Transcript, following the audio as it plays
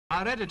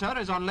Our editor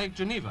is on Lake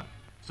Geneva.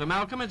 Sir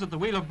Malcolm is at the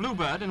wheel of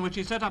Bluebird, in which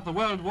he set up the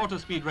world water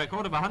speed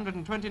record of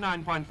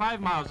 129.5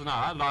 miles an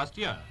hour last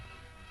year.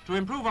 To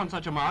improve on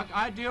such a mark,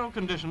 ideal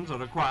conditions are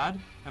required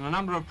and a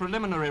number of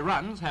preliminary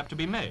runs have to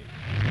be made.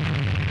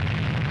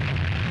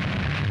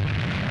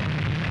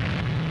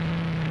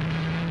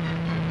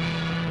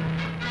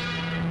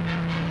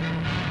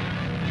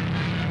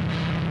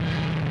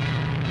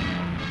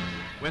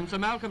 When Sir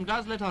Malcolm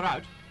does let her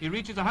out, he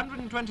reaches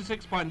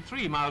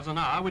 126.3 miles an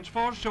hour, which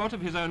falls short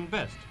of his own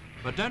best.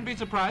 But don't be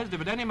surprised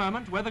if at any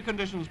moment weather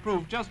conditions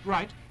prove just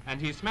right and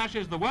he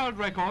smashes the world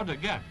record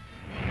again.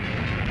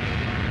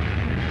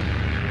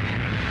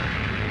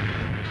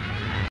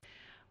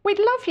 We'd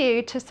love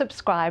you to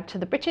subscribe to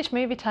the British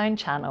Movietone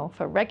channel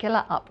for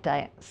regular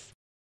updates.